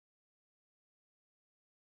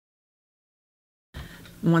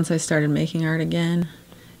Once I started making art again,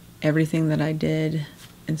 everything that I did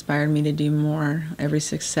inspired me to do more. Every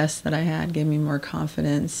success that I had gave me more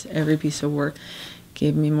confidence. Every piece of work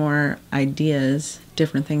gave me more ideas,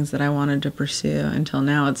 different things that I wanted to pursue, until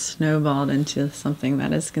now it's snowballed into something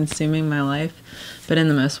that is consuming my life, but in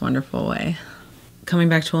the most wonderful way. Coming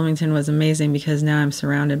back to Wilmington was amazing because now I'm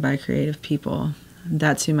surrounded by creative people.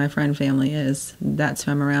 That's who my friend family is. That's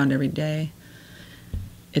who I'm around every day.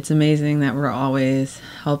 It's amazing that we're always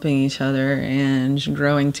helping each other and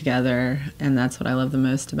growing together, and that's what I love the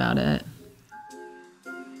most about it.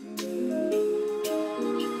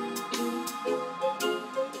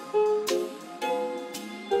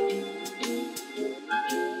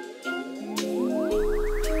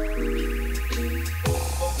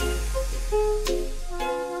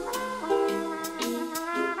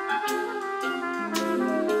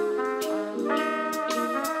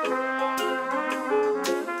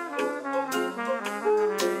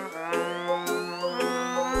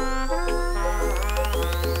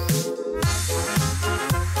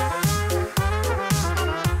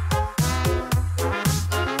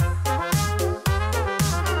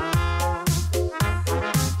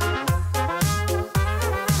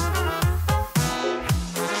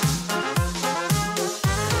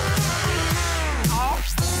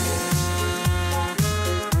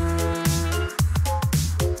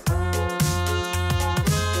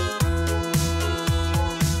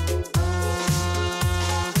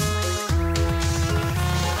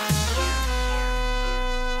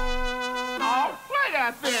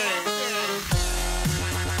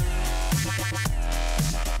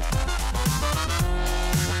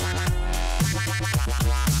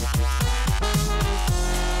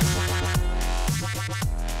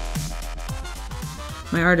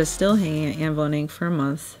 My art is still hanging at Anvil and Ink for a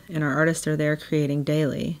month, and our artists are there creating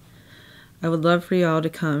daily. I would love for you all to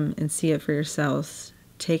come and see it for yourselves,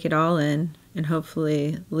 take it all in, and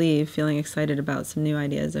hopefully leave feeling excited about some new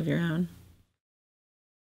ideas of your own.